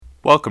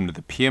Welcome to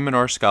the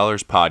PM&R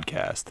Scholars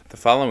Podcast. The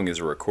following is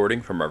a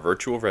recording from our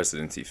virtual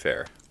residency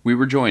fair. We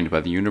were joined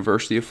by the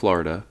University of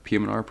Florida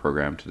PM&R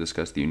program to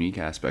discuss the unique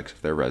aspects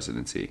of their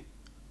residency.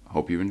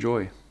 Hope you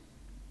enjoy.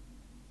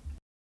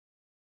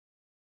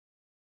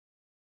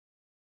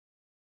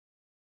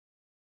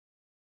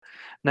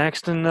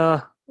 Next in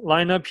the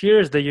lineup here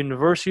is the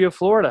University of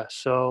Florida.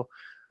 So,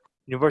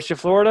 University of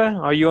Florida,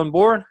 are you on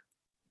board?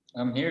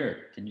 I'm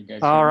here. Can you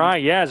guys All hear me?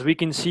 right. Yes, we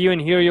can see you and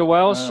hear you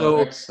well. So,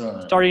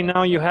 excellent. starting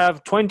now, you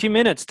have 20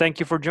 minutes. Thank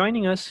you for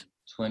joining us.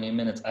 20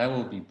 minutes. I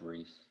will be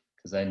brief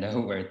because I know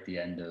we're at the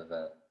end of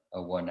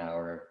a 1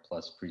 hour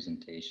plus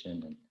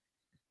presentation. And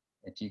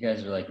if you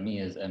guys are like me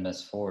as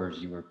MS4s,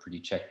 you were pretty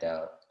checked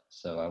out.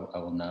 So I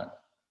will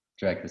not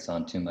drag this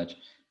on too much.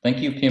 Thank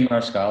you,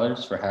 PM&R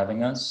Scholars, for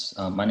having us.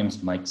 My name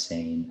is Mike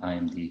Sane. I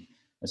am the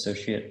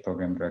Associate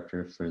Program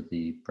Director for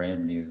the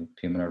brand new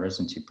PM&R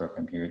Residency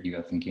Program here at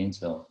UF in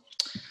Gainesville.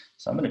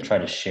 So I'm going to try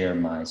to share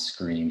my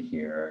screen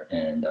here,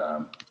 and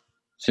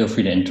feel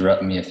free to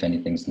interrupt me if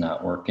anything's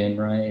not working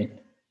right.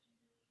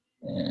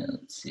 And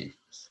let's see if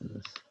this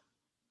is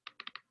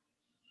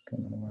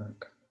going to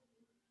work.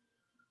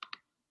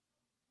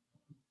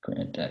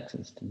 Grant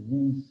access to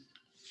Zoom.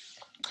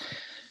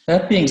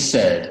 That being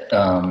said,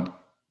 I'm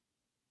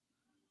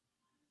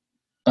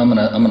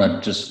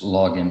gonna just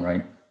log in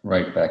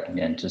right back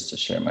again just to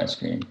share my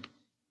screen.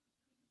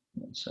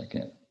 1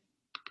 second.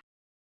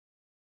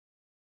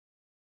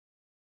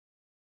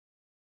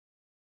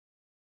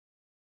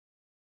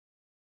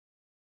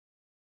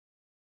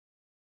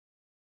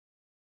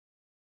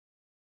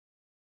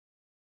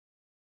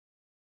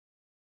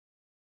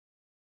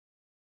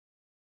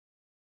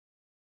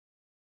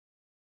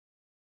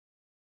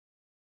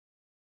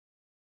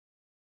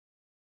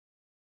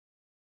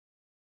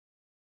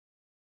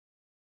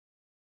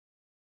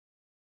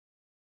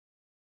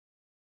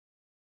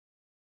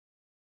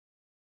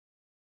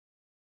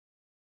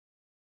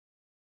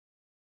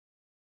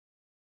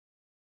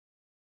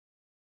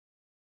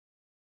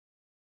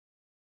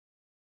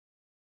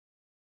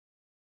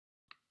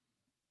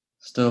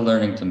 Still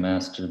learning to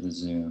master the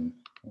Zoom.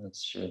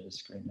 Let's share the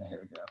screen.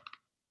 Here we go.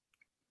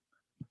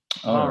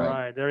 All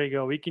right. There you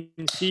go. We can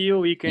see you,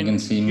 we can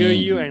see hear me.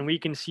 you, and we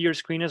can see your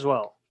screen as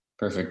well.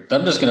 Perfect.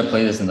 I'm just going to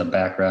play this in the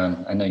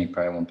background. I know you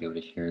probably won't be able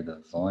to hear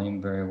the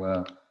volume very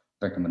well. In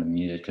fact, I'm going to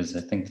mute it because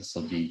I think this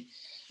will be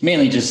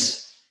mainly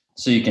just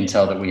so you can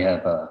tell that we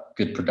have a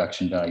good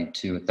production value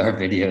too with our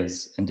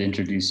videos, and to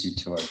introduce you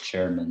to our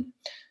chairman.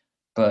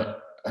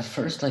 But I'd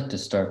first like to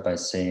start by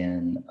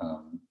saying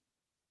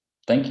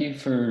thank you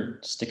for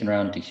sticking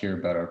around to hear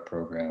about our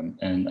program.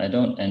 And I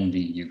don't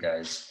envy you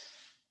guys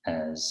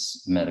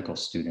as medical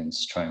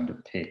students trying to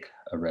pick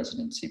a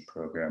residency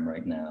program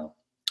right now.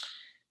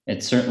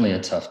 It's certainly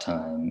a tough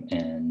time,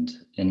 and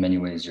in many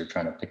ways you're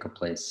trying to pick a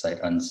place sight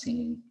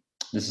unseen.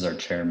 This is our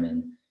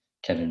chairman,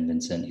 Kevin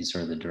Vincent. He's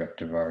sort of the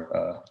director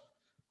of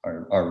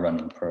our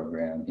running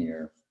program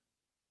here.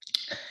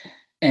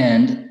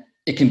 And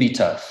it can be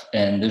tough,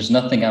 and there's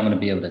nothing I'm going to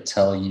be able to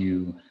tell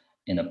you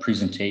in a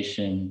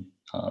presentation.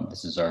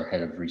 This is our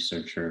head of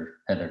researcher,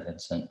 Heather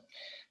Vincent.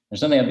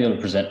 There's nothing I'll be able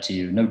to present to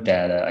you, no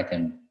data I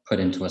can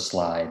put into a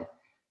slide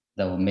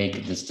that will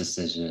make this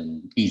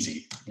decision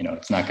easy. You know,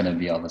 it's not going to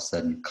be all of a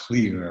sudden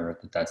clear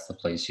that that's the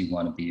place you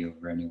want to be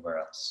over anywhere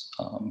else.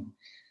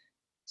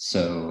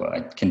 So I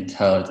can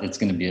tell it's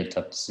going to be a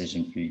tough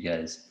decision for you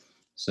guys.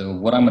 So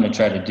what I'm going to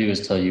try to do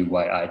is tell you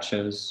why I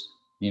chose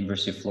the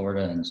University of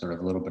Florida, and sort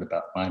of a little bit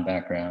about my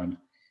background,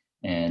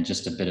 and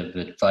just a bit of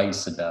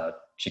advice about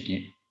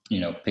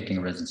picking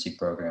a residency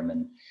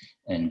program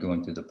and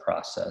going through the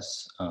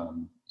process.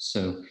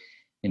 So,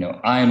 you know,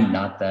 I'm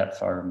not that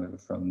far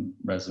removed from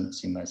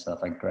residency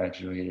myself. I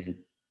graduated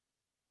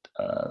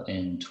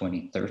in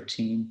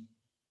 2013.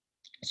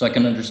 So I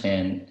can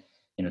understand,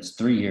 you know, it's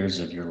 3 years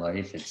of your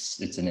life.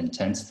 It's an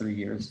intense 3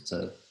 years. It's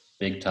a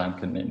big time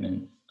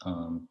commitment.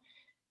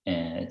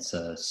 And it's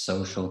a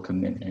social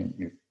commitment.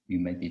 You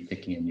might be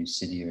picking a new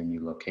city or a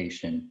new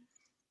location.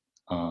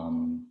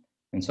 And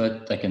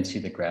so I can see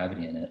the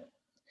gravity in it.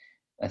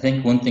 I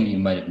think one thing you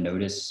might have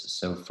noticed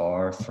so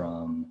far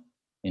from,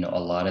 you know, a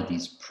lot of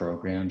these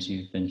programs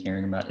you've been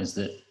hearing about is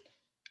that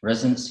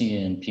residency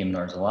in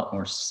PM&R is a lot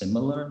more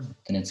similar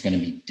than it's going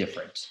to be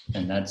different.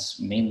 And that's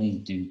mainly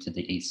due to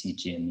the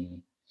ACGME.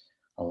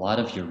 A lot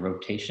of your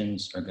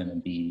rotations are going to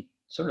be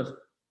sort of,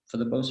 for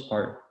the most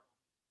part,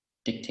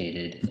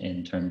 dictated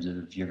in terms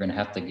of you're going to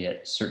have to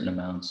get certain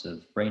amounts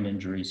of brain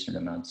injury,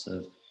 certain amounts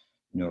of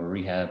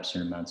rehab,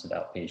 certain amounts of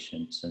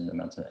outpatient, certain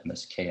amounts of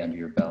MSK under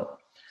your belt.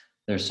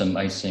 There's some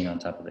icing on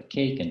top of the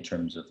cake in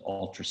terms of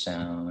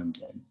ultrasound,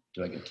 and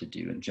do I get to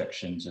do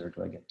injections or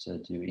do I get to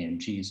do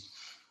EMGs?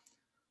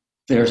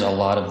 There's a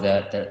lot of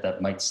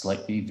that might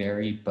slightly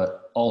vary,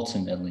 but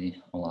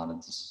ultimately a lot of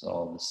this is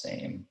all the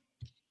same.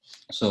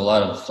 So a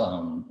lot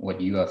of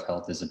what UF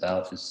Health is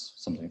about is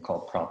something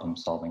called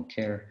problem-solving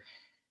care,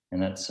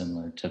 and that's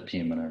similar to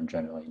PM&R in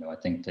general. You know, I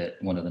think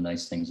that one of the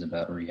nice things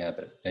about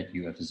rehab at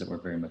UF is that we're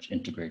very much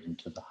integrated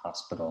into the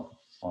hospital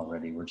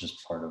already. We're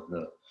just part of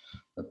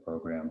the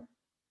program.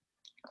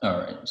 All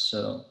right,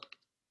 so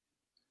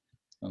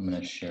I'm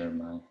going to share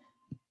my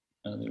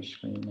other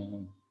screen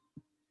now.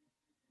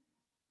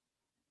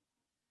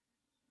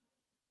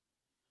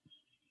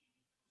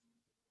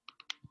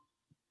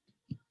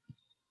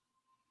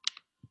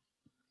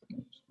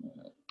 Oops, there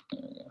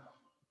we go.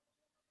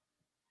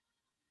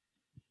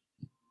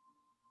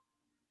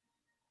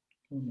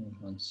 Give me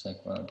 1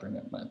 sec while I bring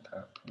up my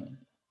PowerPoint.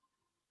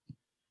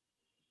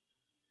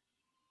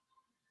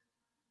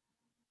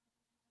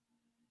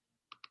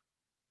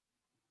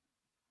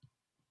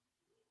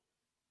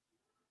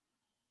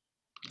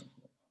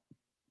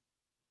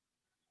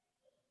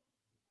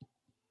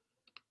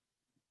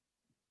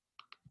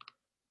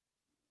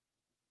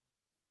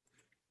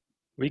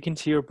 We can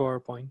see your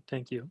PowerPoint.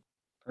 Thank you.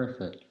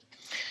 Perfect.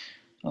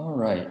 All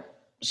right.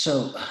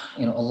 So,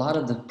 a lot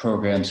of the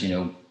programs,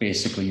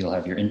 basically you'll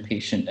have your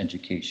inpatient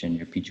education,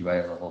 your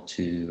PGY level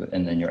 2,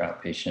 and then your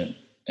outpatient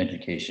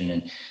education.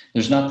 And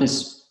there's not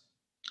this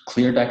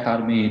clear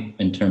dichotomy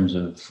in terms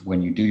of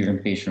when you do your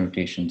inpatient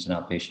rotations and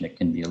outpatient, it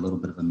can be a little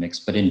bit of a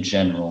mix. But in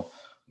general,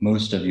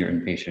 most of your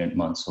inpatient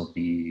months will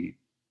be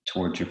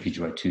towards your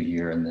PGY 2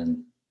 year, and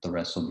then the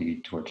rest will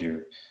be towards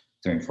your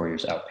 3 and 4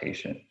 years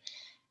outpatient.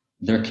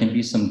 There can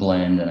be some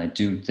blend, and I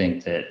do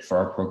think that for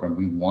our program,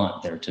 we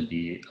want there to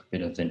be a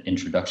bit of an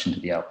introduction to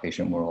the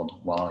outpatient world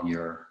while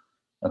you're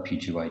a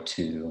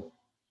PGY2,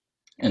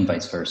 and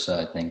vice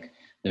versa. I think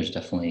there's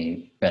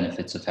definitely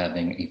benefits of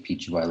having a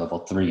PGY level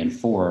 3 and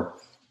 4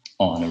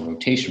 on a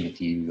rotation with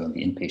you on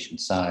the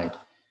inpatient side,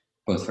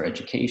 both for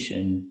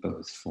education,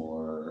 both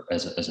for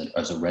as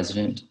a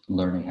resident,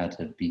 learning how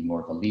to be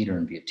more of a leader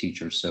and be a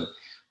teacher. So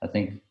I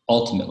think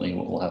ultimately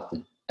what we'll have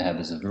to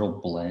have is a real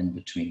blend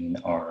between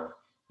our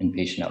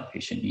inpatient,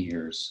 outpatient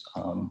years.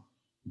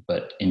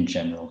 But in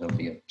general, there'll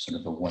be a sort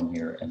of a 1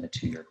 year and a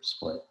 2 year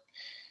split.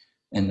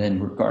 And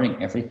then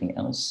regarding everything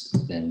else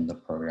in the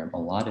program, a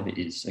lot of it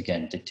is,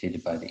 again,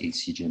 dictated by the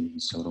ACGME.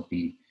 So it'll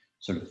be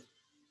sort of,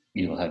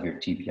 you'll have your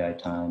TBI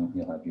time,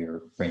 you'll have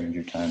your brain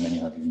injury time, and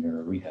you'll have your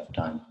neuro rehab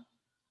time.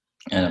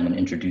 And I'm going to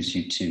introduce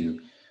you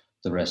to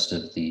the rest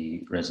of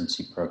the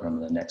residency program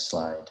in the next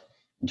slide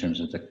in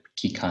terms of the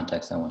key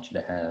context I want you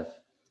to have.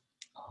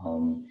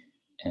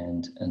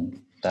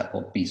 And that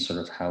will be sort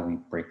of how we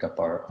break up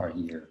our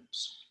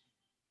years.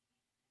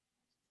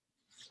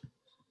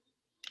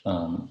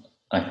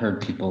 I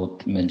heard people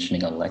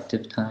mentioning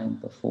elective time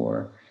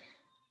before.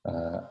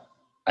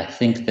 I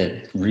think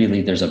that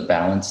really there's a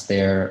balance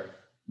there.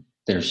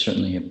 There's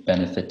certainly a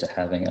benefit to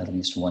having at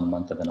least 1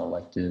 month of an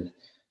elective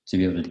to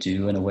be able to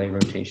do an away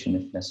rotation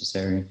if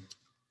necessary.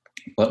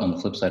 But on the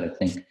flip side, I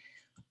think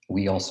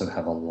we also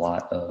have a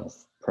lot of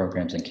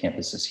programs and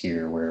campuses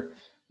here where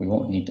we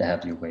won't need to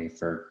have you away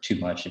for too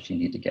much if you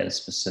need to get a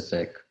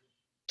specific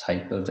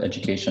type of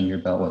education under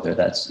your belt, whether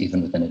that's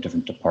even within a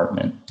different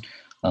department.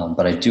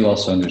 But I do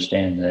also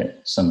understand that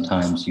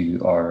sometimes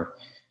you are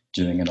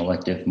doing an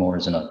elective more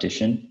as an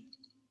audition,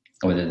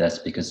 whether that's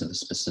because of a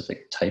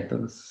specific type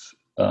of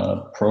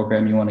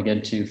program you want to get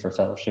into for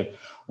fellowship,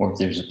 or if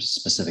there's a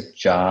specific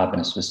job in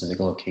a specific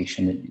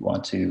location that you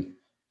want to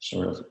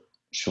sort of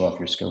show off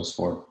your skills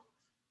for.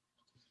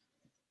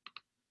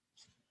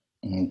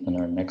 And on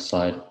our next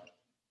slide.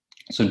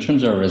 So in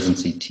terms of our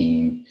residency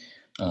team,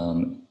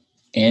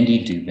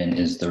 Andy Dubin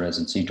is the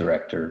residency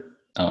director.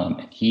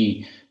 And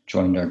he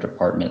joined our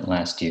department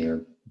last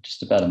year,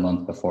 just about a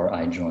month before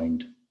I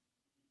joined.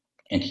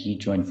 And he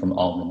joined from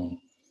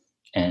Albany.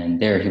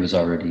 And there he was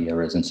already a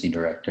residency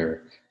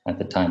director at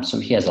the time. So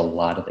he has a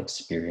lot of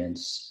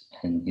experience,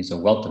 and he's a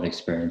wealth of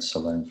experience to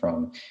learn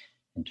from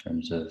in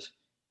terms of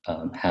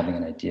having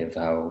an idea of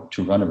how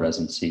to run a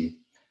residency,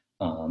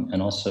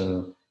 and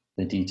also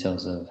the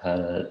details of how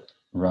to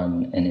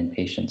run an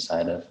inpatient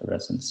side of a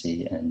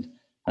residency and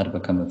how to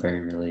become a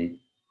very, really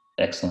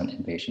excellent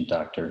inpatient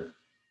doctor.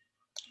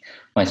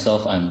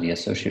 Myself, I'm the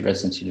associate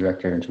residency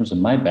director. In terms of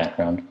my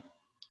background,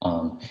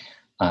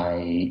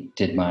 I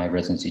did my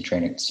residency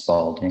training at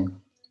Spalding.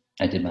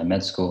 I did my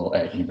med school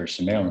at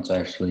University of Maryland. So I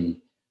actually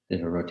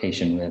did a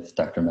rotation with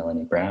Dr.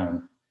 Melanie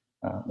Brown,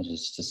 which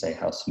is to say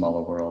how small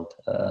a world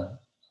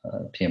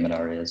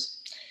PM&R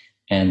is.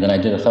 And then I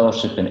did a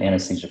fellowship in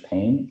anesthesia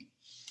pain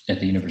at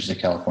the University of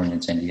California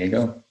in San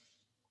Diego.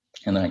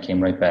 And then I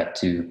came right back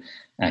to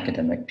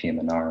academic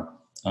PM&R.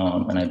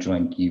 And I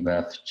joined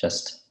UF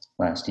just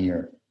last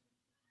year.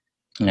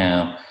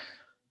 Now,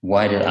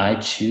 why did I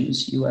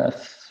choose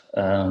UF?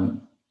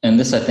 And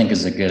this, I think,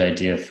 is a good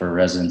idea for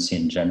residency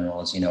in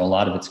general, is, a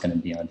lot of it's going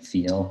to be on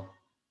feel.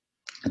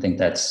 I think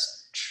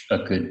that's a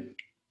good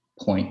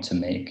point to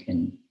make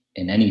in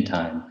any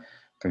time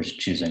for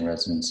choosing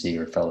residency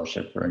or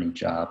fellowship or any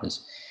job,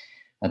 is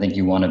I think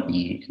you want to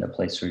be in a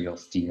place where you'll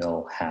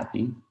feel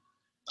happy,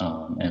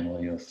 and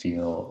where you'll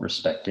feel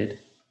respected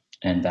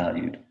and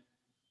valued.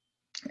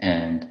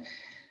 And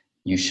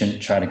you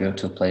shouldn't try to go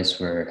to a place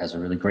where it has a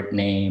really great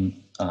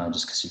name,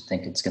 just because you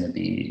think it's going to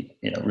be,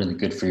 really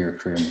good for your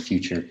career in the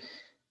future.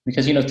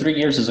 Because, 3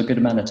 years is a good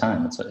amount of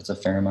time. It's a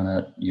fair amount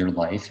of your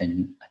life.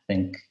 And I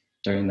think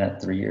during that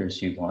 3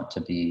 years, you want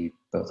to be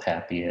both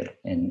happy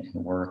in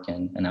work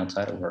and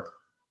outside of work.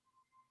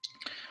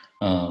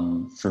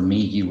 For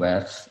me,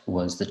 UF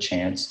was the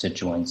chance to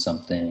join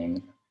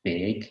something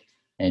big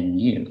and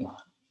new.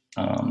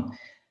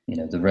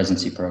 The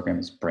residency program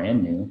is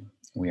brand new.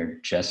 We are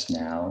just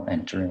now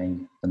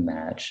entering the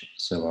match.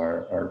 So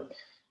our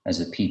as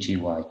a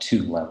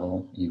PGY2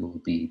 level, you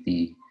will be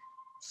the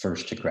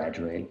first to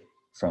graduate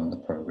from the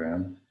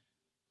program.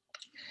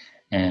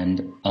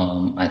 And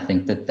I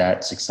think that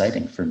that's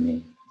exciting for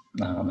me.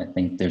 I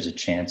think there's a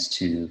chance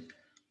to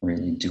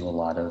really do a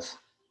lot of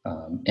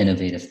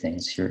innovative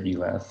things here at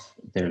UF.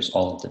 There's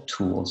all of the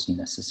tools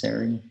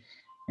necessary,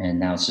 and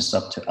now it's just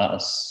up to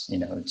us,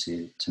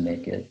 to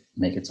make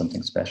it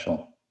something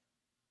special.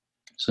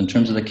 So in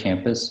terms of the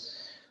campus,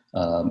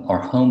 our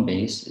home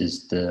base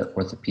is the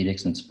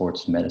Orthopedics and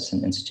Sports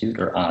Medicine Institute,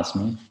 or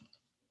OSME,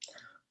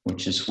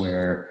 which is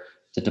where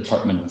the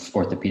Department of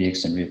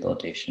Orthopedics and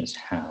Rehabilitation is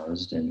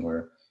housed, and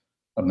where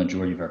a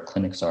majority of our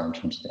clinics are in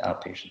terms of the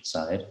outpatient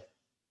side.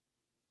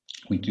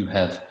 We do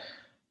have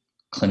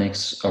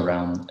clinics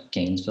around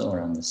Gainesville,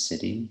 around the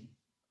city.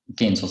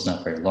 Gainesville's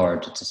not very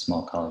large, it's a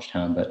small college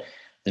town, but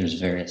there's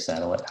various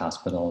satellite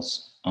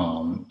hospitals.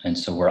 And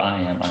so where I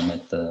am, I'm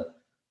at the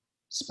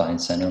Spine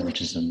Center,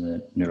 which is in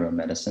the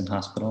Neuromedicine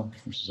Hospital,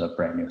 which is a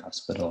brand new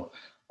hospital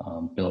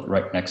built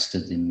right next to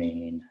the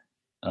main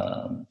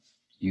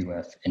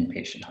UF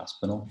inpatient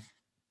hospital.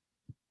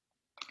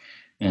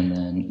 And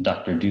then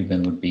Dr.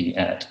 Dubin would be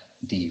at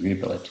the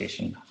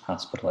rehabilitation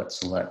hospital at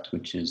Select,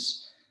 which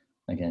is,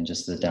 again,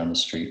 just down the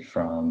street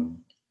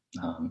from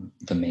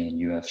the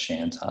main UF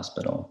Shands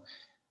Hospital.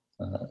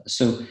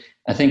 So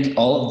I think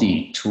all of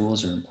the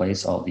tools are in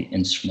place, all the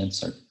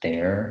instruments are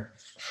there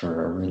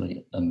for a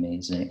really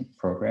amazing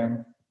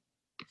program.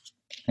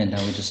 And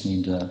now we just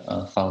need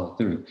to follow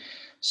through.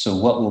 So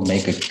what will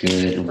make a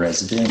good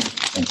resident,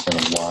 and sort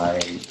of why,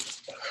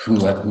 who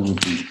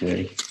would be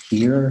good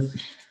here?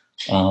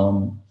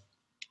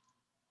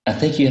 I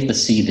think you have to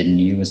see the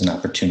new as an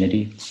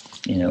opportunity.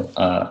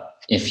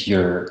 If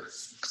you're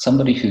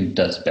somebody who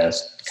does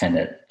best kind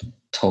of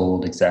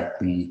told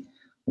exactly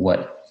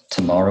what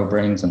tomorrow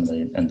brings, and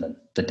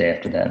the day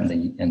after that, and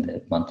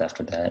the month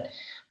after that,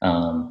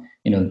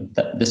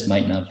 that this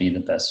might not be the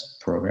best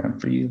program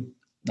for you,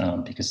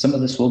 because some of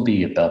this will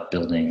be about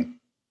building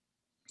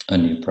a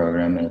new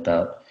program and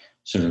about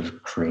sort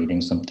of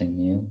creating something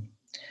new.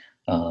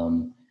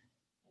 And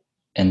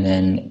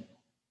then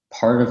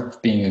part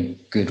of being a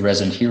good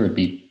resident here would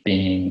be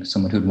being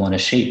someone who'd want to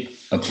shape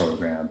a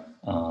program.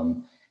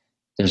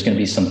 There's going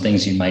to be some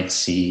things you might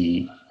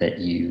see that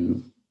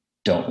you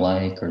don't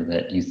like or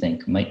that you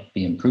think might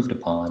be improved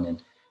upon.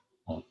 And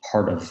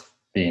part of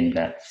being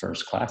that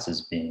first class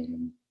is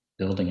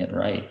building it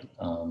right.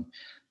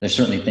 There's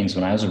certainly things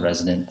when I was a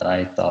resident that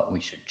I thought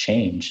we should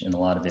change, and a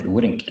lot of it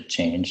wouldn't get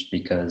changed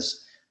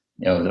because,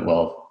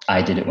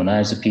 I did it when I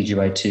was a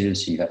PGY2,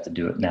 so you have to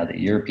do it now that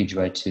you're a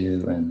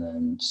PGY2, and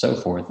then so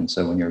forth. And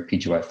so when you're a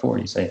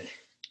PGY4, you say,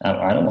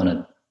 I don't want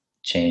to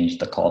change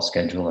the call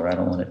schedule, or I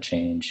don't want to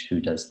change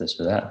who does this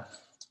or that.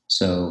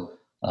 So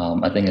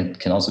I think it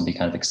can also be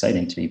kind of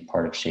exciting to be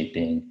part of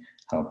shaping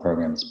how a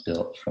program is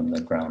built from the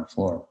ground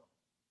floor.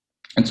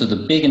 And so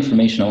the big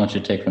information I want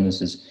you to take from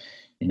this is,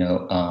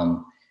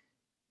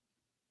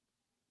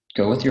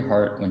 go with your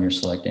heart when you're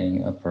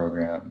selecting a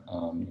program.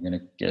 You're going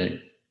to get a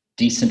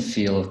decent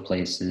feel of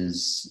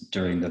places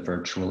during the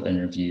virtual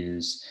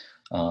interviews.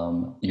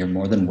 You're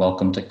more than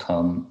welcome to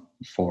come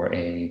for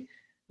a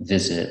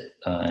visit,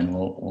 and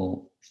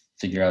we'll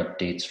figure out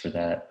dates for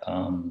that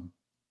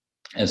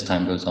as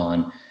time goes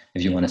on.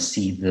 If you want to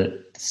see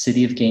the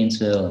city of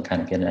Gainesville and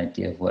kind of get an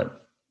idea of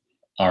what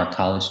our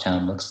college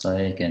town looks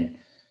like, and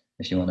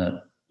if you want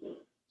to,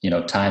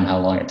 time how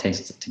long it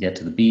takes to get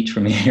to the beach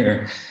from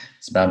here,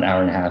 it's about an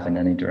hour and a half in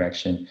any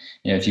direction.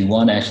 If you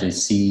want to actually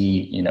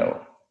see,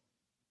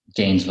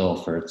 Gainesville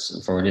for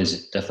what it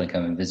is, definitely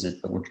come and visit.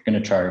 But we're going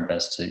to try our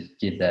best to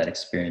give that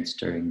experience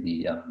during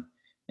the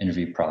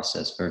interview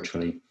process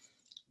virtually.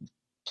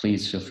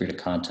 Please feel free to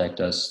contact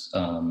us.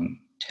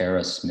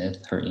 Tara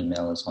Smith, her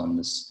email is on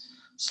this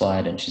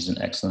slide, and she's an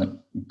excellent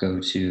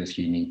go-to if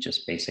you need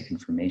just basic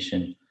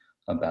information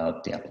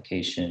about the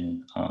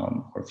application,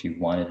 or if you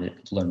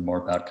wanted to learn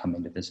more about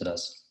coming to visit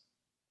us.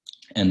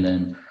 And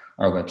then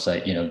our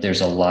website,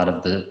 there's a lot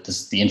of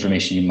the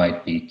information you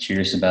might be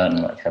curious about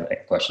and have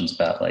questions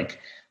about,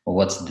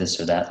 what's this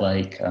or that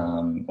like?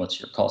 What's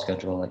your call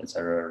schedule like, et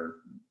cetera?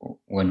 Or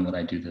when would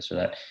I do this or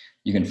that?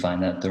 You can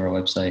find that through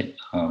our website.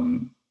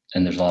 And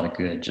there's a lot of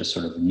good, just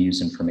sort of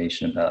news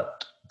information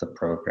about the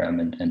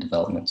program and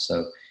development.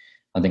 So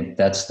I think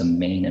that's the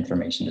main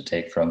information to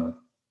take from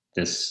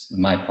this.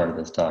 My part of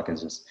this talk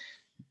is just,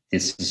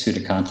 this is who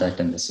to contact,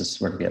 and this is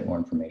where to get more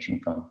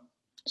information from.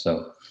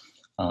 So,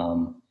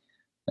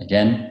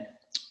 again,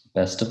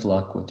 best of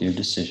luck with your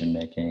decision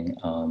making.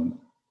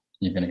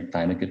 You're going to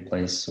find a good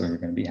place where you're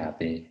going to be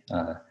happy.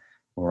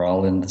 We're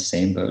all in the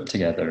same boat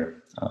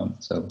together.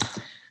 So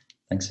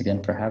thanks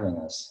again for having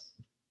us.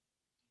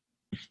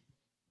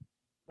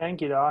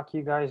 Thank you, Doc.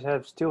 You guys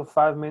have still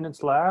 5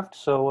 minutes left.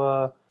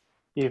 So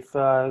if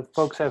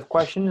folks have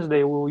questions,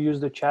 they will use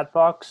the chat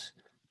box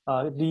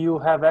Do you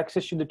have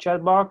access to the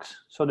chat box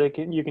so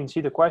you can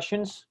see the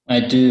questions? I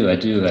do. I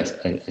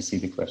see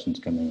the questions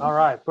coming in. All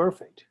right,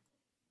 perfect.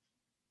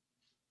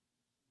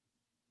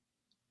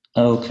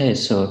 Okay,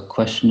 so a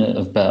question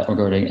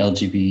regarding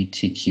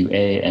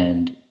LGBTQA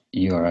and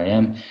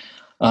URIM.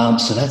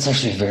 So that's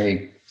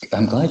actually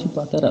I'm glad you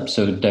brought that up.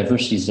 So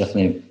diversity is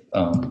definitely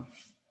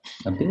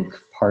a big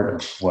part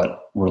of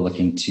what we're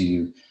looking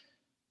to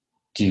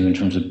do in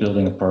terms of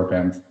building a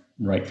program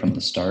right from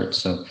the start.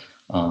 So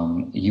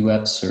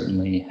UF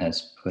certainly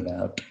has put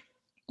out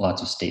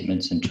lots of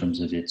statements in terms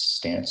of its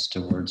stance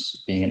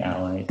towards being an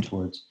ally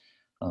towards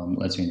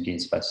lesbian,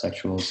 gays,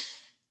 bisexuals.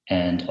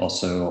 And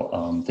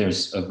also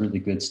there's a really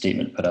good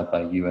statement put out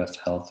by UF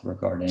Health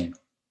regarding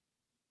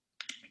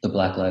the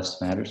Black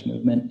Lives Matters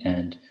movement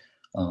and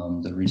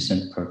the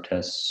recent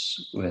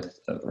protests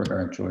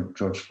regarding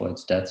George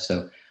Floyd's death.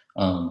 So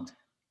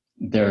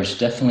there's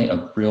definitely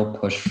a real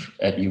push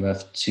at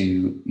UF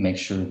to make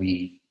sure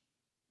we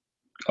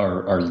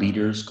are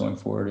leaders going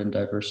forward in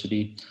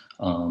diversity.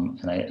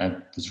 And I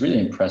was really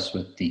impressed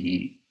with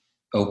the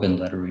open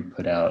letter we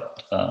put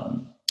out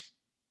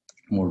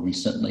more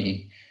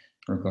recently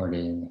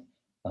regarding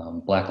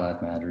Black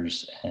Lives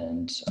Matters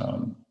and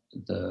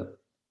the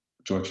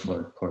George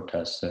Floyd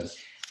protests. So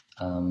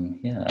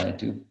yeah, I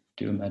do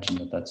imagine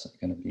that that's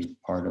going to be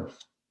part of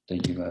the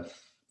UF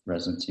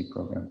residency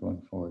program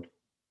going forward.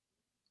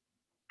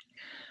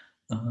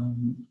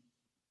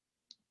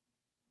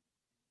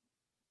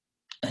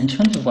 In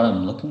terms of what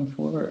I'm looking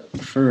for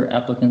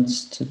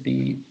applicants to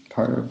be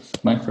part of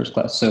my first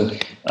class, so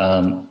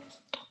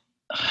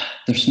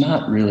there's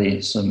not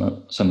really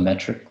some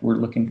metric we're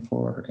looking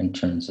for in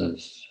terms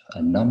of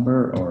a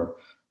number or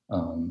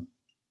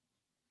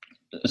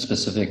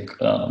specific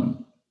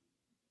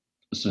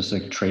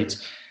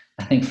traits.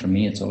 I think for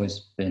me, it's always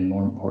been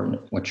more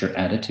important what your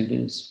attitude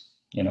is.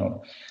 You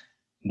know,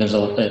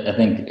 I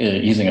think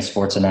using a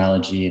sports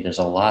analogy, there's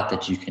a lot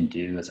that you can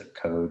do as a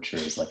coach or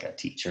as like a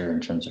teacher in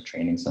terms of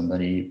training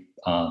somebody.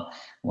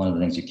 One of the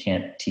things you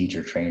can't teach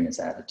or train is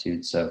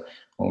attitude. So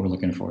what we're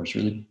looking for is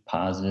really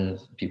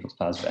people's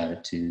positive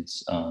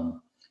attitudes.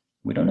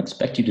 We don't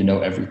expect you to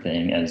know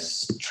everything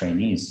as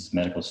trainees, as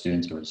medical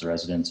students, or as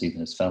residents,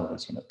 even as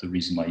fellows. You know, the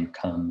reason why you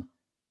come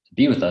to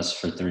be with us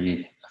for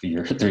 3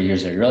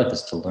 years of your life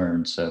is to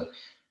learn. So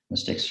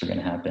mistakes are going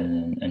to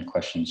happen, and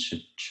questions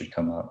should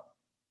come up.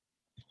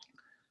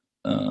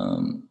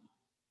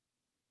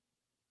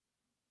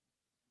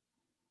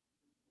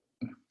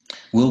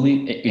 Will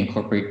we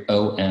incorporate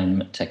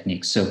OM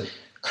techniques? So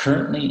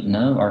currently,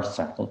 none of our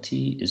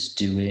faculty is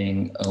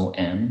doing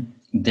OM.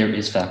 There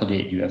is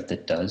faculty at UF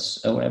that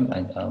does OM.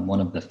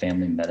 One of the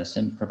family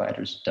medicine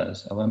providers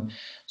does OM.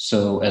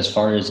 So as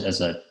far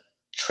as a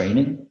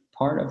training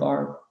part of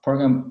our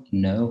program,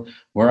 no.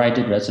 Where I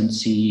did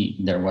residency,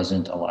 there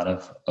wasn't a lot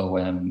of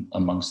OM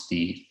amongst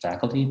the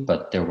faculty,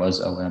 but there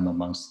was OM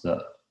amongst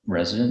the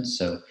residents.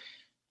 So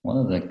one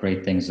of the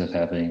great things of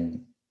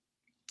having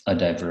a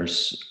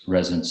diverse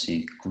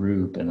residency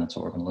group, and that's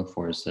what we're going to look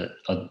for, is that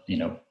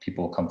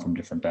people come from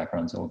different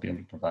backgrounds that will be able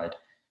to provide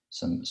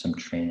some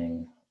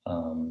training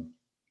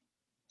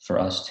for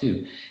us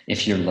too.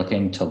 If you're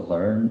looking to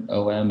learn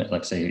OM,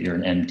 like say you're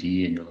an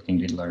MD and you're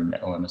looking to learn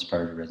OM as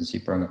part of your residency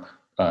program,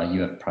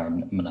 you have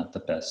probably not the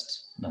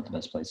best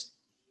place.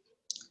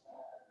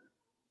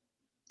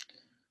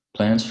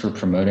 Plans for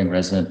promoting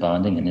resident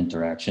bonding and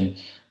interaction.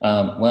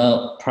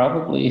 Well,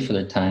 probably for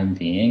the time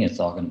being, it's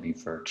all going to be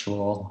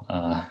virtual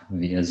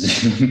via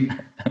Zoom.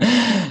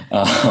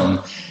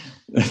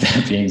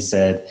 That being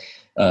said,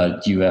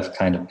 UF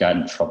kind of got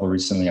in trouble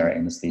recently. Our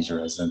anesthesia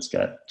residents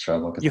got in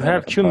trouble. You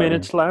have 2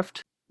 minutes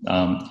left.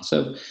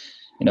 So,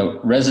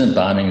 resident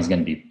bonding is going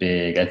to be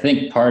big. I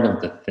think part of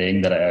the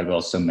thing that I would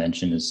also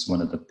mention is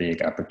one of the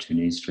big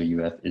opportunities for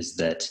UF is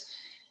that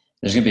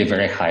there's going to be a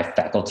very high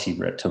faculty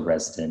to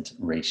resident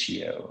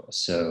ratio.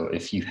 So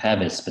if you have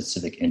a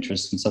specific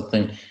interest in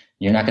something,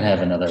 you're not going to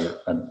have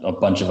a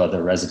bunch of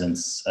other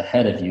residents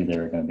ahead of you that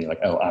are going to be like,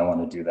 oh, I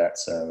want to do that.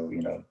 So,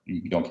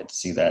 you don't get to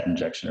see that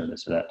injection or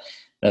this or that.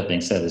 That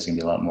being said, there's going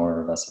to be a lot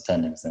more of us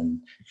attending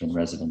than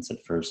residents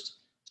at first.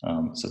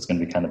 So it's going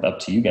to be kind of up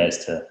to you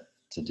guys to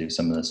do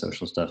some of the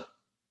social stuff.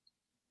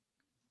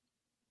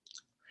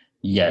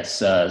 Yes.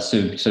 So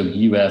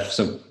UF,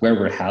 so where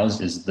we're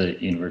housed is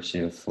the University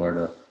of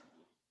Florida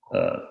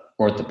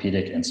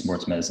Orthopedic and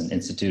Sports Medicine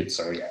Institute.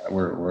 So yeah,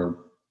 we're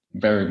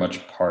very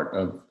much part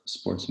of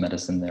sports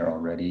medicine there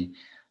already.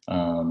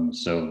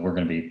 So we're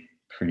going to be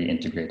pretty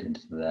integrated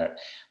into that.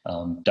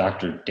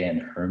 Dr. Dan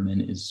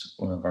Herman is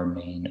one of our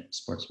main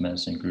sports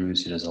medicine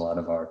gurus. He does a lot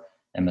of our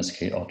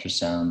MSK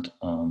ultrasound.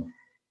 So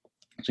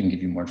I can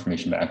give you more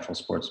information about actual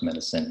sports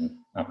medicine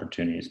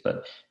opportunities.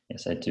 But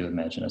yes, I do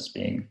imagine us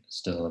being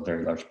still a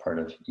very large part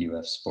of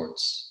UF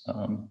sports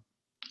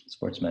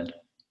med.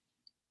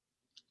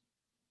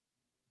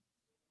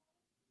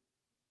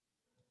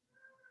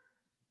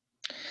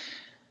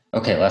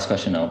 Okay, last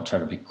question. I'll try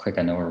to be quick.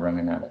 I know we're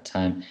running out of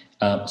time.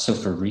 So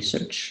for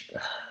research,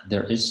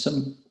 there is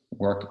some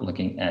work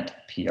looking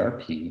at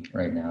PRP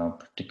right now,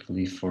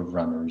 particularly for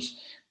runners.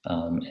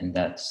 and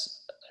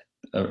that's,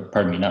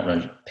 pardon me, not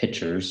runners,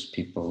 pitchers,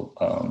 people,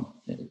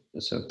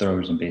 so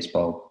throwers and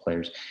baseball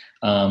players.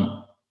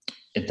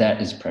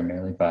 That is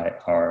primarily by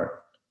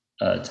our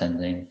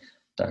attending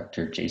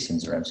Dr. Jason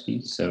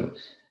Zaremski. So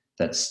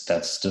that's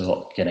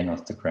still getting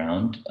off the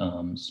ground.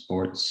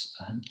 Sports,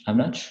 I'm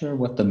not sure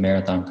what the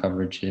marathon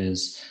coverage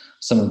is.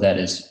 Some of that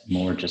is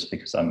more just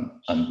because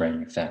I'm brand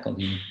new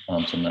faculty,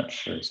 so I'm not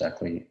sure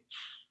exactly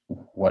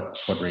what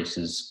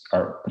races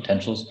are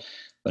potentials.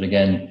 But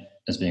again,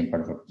 as being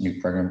part of a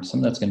new program, some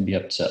of that's going to be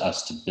up to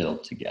us to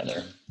build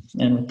together.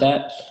 And with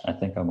that, I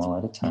think I'm all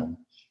out of time.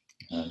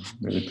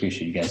 Really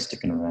appreciate you guys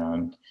sticking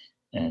around,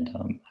 and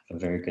have a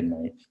very good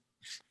night.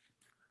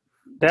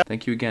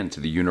 Thank you again to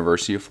the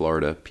University of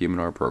Florida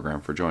PM&R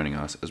program for joining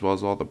us, as well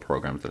as all the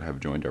programs that have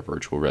joined our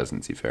virtual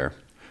residency fair.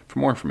 For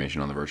more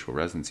information on the virtual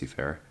residency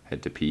fair,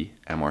 head to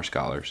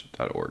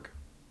pmrscholars.org.